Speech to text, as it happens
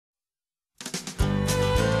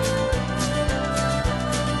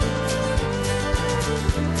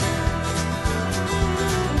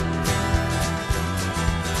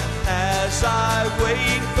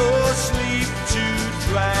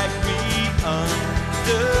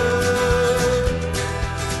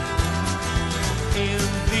In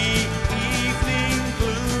the evening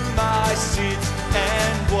gloom I sit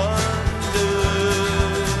and wonder.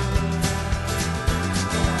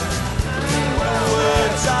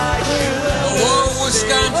 Words I should. Hello,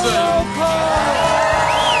 Wisconsin.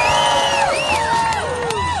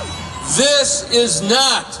 This is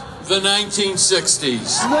not the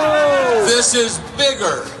 1960s. No. This is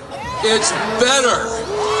bigger. It's better.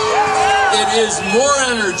 It is more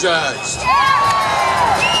energized.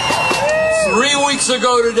 3 weeks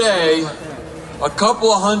ago today, a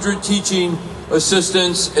couple of hundred teaching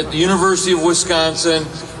assistants at the University of Wisconsin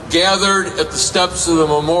gathered at the steps of the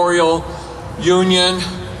Memorial Union.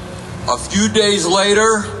 A few days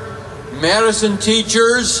later, Madison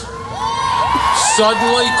teachers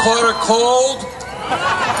suddenly caught a cold,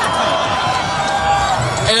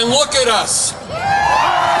 and look at us.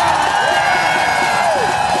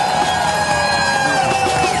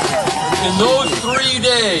 In those 3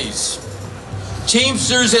 days,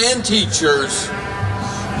 Teamsters and teachers,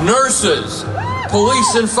 nurses,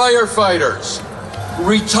 police and firefighters,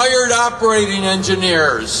 retired operating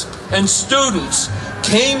engineers, and students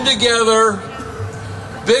came together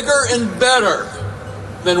bigger and better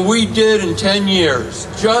than we did in 10 years.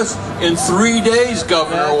 Just in 3 days,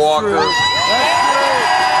 Governor Walker.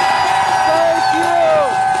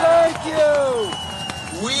 Thank you.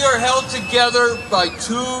 We are held together by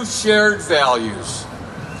two shared values: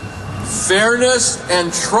 fairness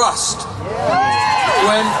and trust.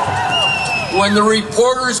 When the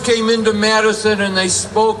reporters came into Madison and they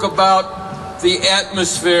spoke about the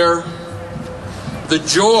atmosphere, the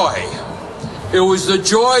joy, it was the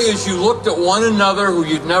joy as you looked at one another who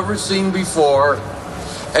you'd never seen before,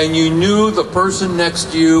 and you knew the person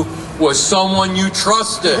next to you was someone you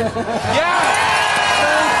trusted. Yeah.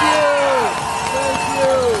 Thank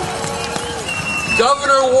you.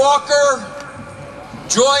 Governor Walker,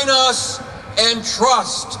 join us and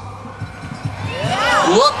trust.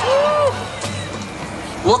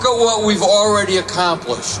 Look at what we've already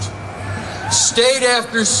accomplished. State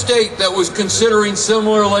after state that was considering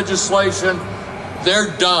similar legislation,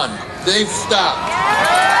 they're done. They've stopped.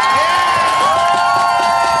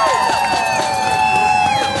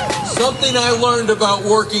 Something I learned about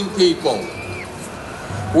working people.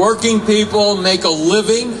 Working people make a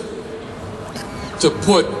living to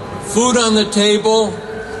put food on the table,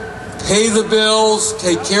 pay the bills,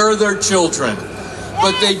 take care of their children.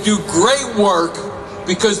 But they do great work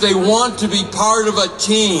because they want to be part of a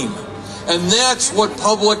team. And that's what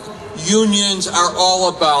public unions are all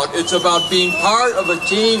about. It's about being part of a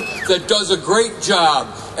team that does a great job.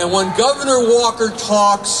 And when Governor Walker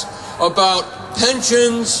talks about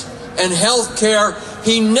pensions and health care,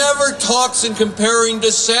 he never talks in comparing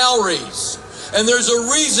to salaries. And there's a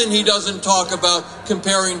reason he doesn't talk about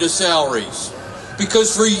comparing to salaries.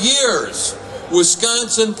 Because for years,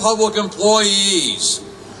 Wisconsin public employees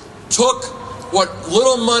took what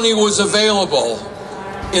little money was available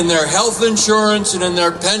in their health insurance and in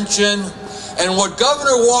their pension. And what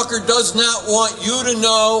Governor Walker does not want you to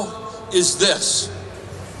know is this.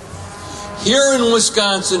 Here in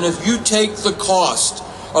Wisconsin, if you take the cost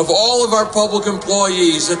of all of our public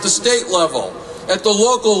employees at the state level, at the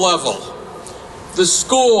local level, the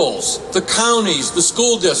schools, the counties, the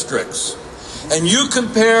school districts, and you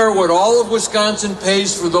compare what all of Wisconsin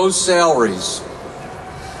pays for those salaries,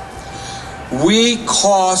 we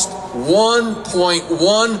cost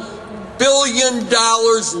 $1.1 billion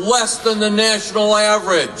less than the national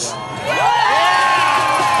average.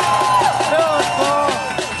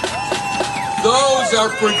 Those are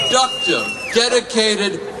productive,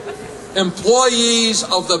 dedicated employees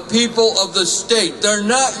of the people of the state. They're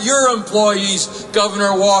not your employees,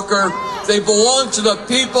 Governor Walker. They belong to the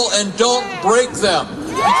people, and don't break them,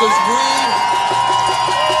 because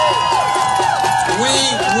we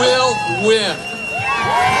will win.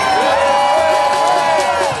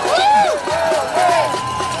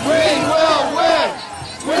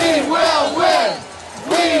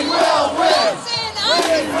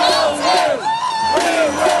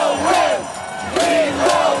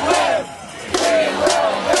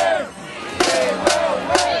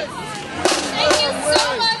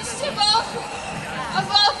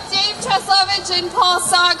 And Paul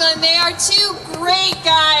Soglin. They are two great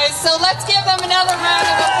guys, so let's give them another round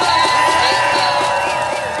of applause. Thank you.